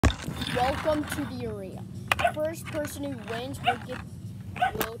welcome to the arena. First person who wins will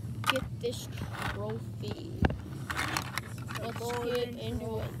get this trophy. Let's get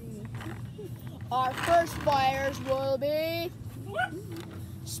into it. Our first fighters will be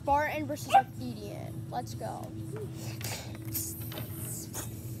Spartan versus Athenian. Let's go.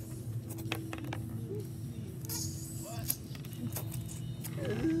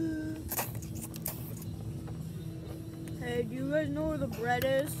 Hey, do you guys know where the bread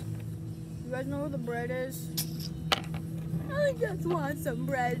is? You guys know where the bread is? I just want some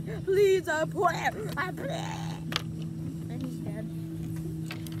bread. Please, I pray. And he's dead.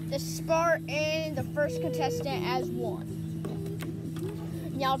 The Spartan, the first contestant, has won.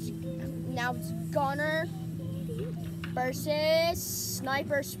 Now it's Gunner versus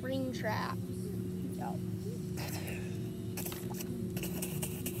Sniper Springtrap. Go.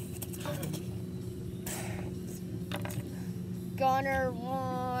 Gunner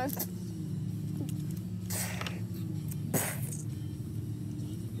won.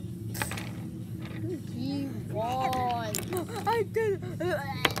 He won. I did.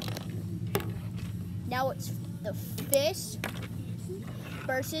 Now it's the Fist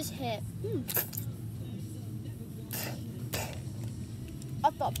versus him.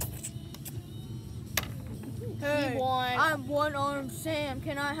 Up. Hey, He won. I'm one-armed Sam.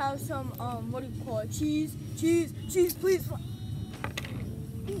 Can I have some, what do you call it? Cheese, please.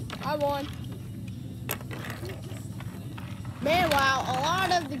 I won. Man, wow, a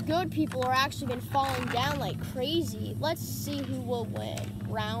lot of the good people are actually been falling down like crazy. Let's see who will win.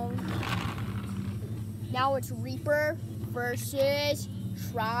 Round. Now it's Reaper versus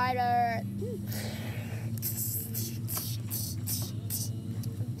Strider.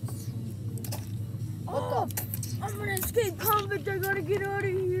 Oh, I'm an escaped convict. I gotta get out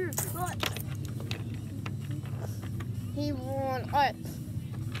of here. He won. Alright.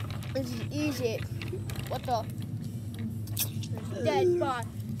 This is easy. What the? Dead body.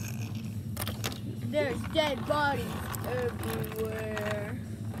 There's dead bodies everywhere.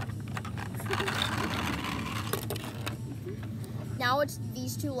 Now it's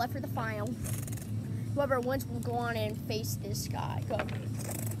these two left for the final. Whoever wins will go on and face this guy. Go.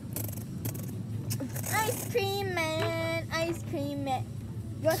 Ice cream man.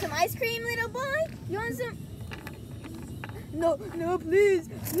 You want some ice cream, little boy? You want some? No, please.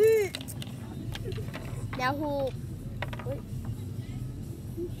 Now who? Wait.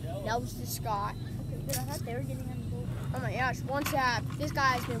 Now it's this guy. Okay, good. I thought they were getting on the boat. Oh my gosh, one tap. This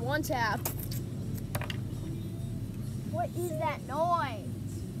guy has been one tap. What is that noise?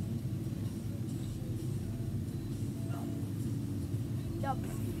 Yup.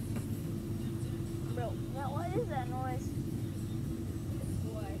 Bro, what is that noise?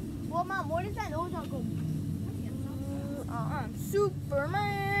 What? Well, Mom, what is that noise? I'll go. I'm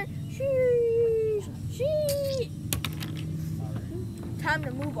Superman. Sheesh. Time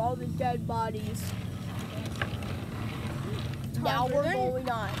to move all the dead bodies. Now we're going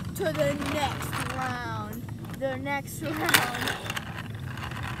on to the next round.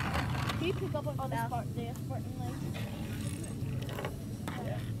 Can you pick up on the Spartan legs?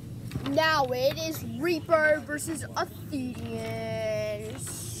 Now it is Reaper versus Athenian.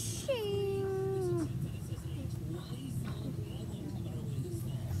 Shing.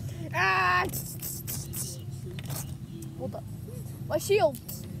 Ah! Hold up. My shield.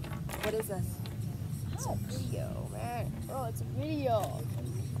 What is this? It's a video, man. Bro, it's a video.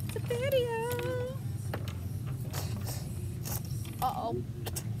 It's a video. Uh-oh.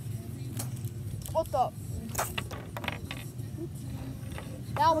 What the?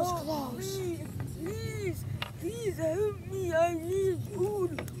 That was close. Please help me. I need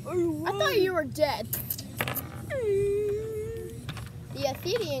food. I thought you were dead. The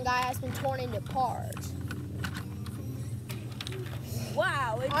Athenian guy has been torn into parts.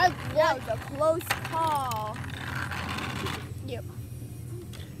 Wow, that was a close call. Yep.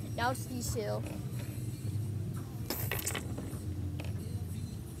 Now it's these two.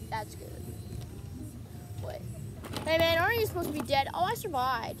 That's good. Wait. Hey man, aren't you supposed to be dead? Oh, I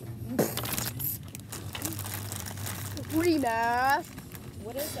survived. Rematch.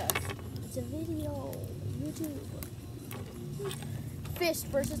 What is this? It's a video. YouTube. Fist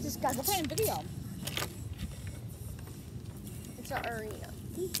versus this guy. What kind of video? It's an arena.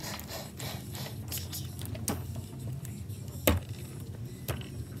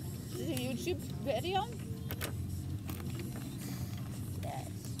 Is it a YouTube video? Yes.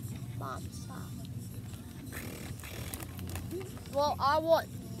 Mom, stop. Well, I want.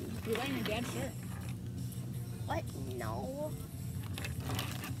 You're wearing your dad's shirt. What? No.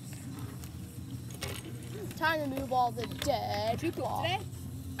 Time to move all the dead. Did you poop today?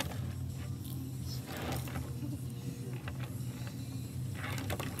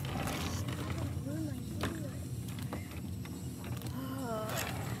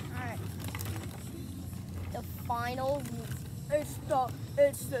 Well,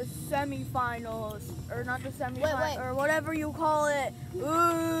 it's the semifinals, or not the semifinals, wait. or whatever you call it.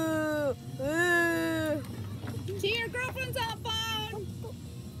 Ooh, ooh. See, your girlfriend's on phone.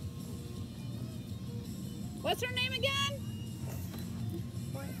 What's her name again?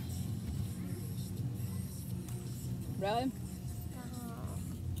 Really?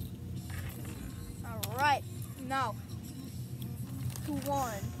 All right, now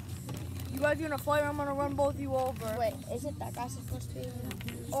 2-1. You guys gonna fight? Or I'm gonna run both of you over. Wait, is it that guy supposed to be?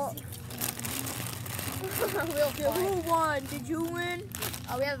 Or We'll fight. who won? Did you win?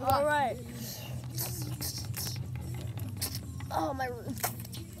 Oh, we have the All right. Oh, my.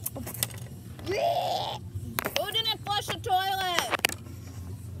 Who didn't flush the toilet?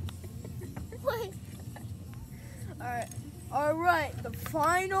 Wait. All right. The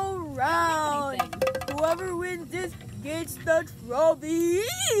final round. Whoever wins this gets the trophy.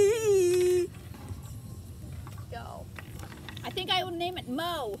 Go. I think I would name it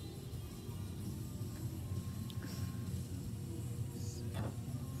Mo.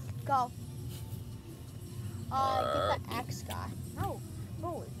 Go. Get the X guy. No,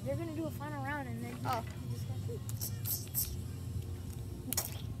 bro. They're gonna do a final round and then. Oh.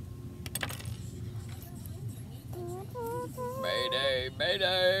 Mayday,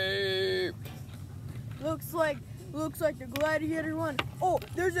 mayday. Looks like the gladiator won. Oh,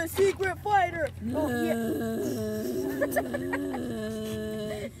 there's a secret fighter. Oh, yeah.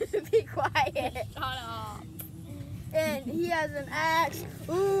 Be quiet. Shut up. And he has an axe.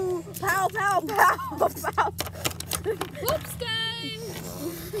 Ooh, pow, pow, pow, pow. Whoops, gang.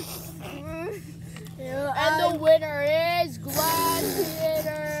 And the winner is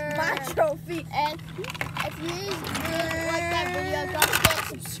Gladiator. My trophy. And if you really like that video, don't forget to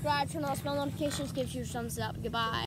subscribe, turn on bell notifications, give you a thumbs up. Goodbye.